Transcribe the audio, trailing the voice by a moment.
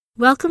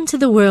Welcome to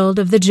the world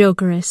of the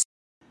Jokerist.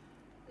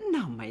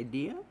 Now, my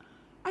dear,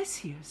 I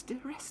see you're still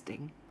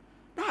resting.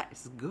 That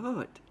is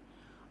good.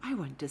 I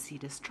want to see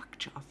the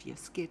structure of your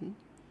skin.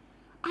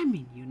 I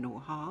mean you no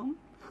harm.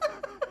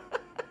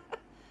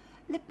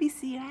 Let me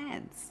see your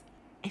hands.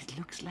 It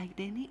looks like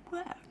they need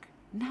work.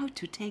 Now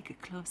to take a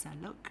closer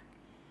look.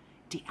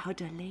 The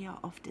outer layer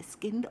of the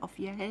skin of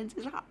your hands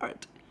is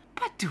hard.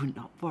 But do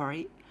not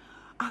worry.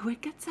 I will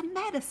get some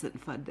medicine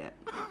for them.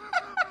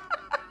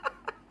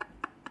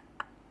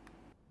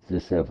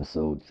 This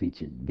episode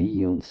featured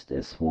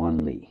Beyonce Swan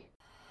Lee.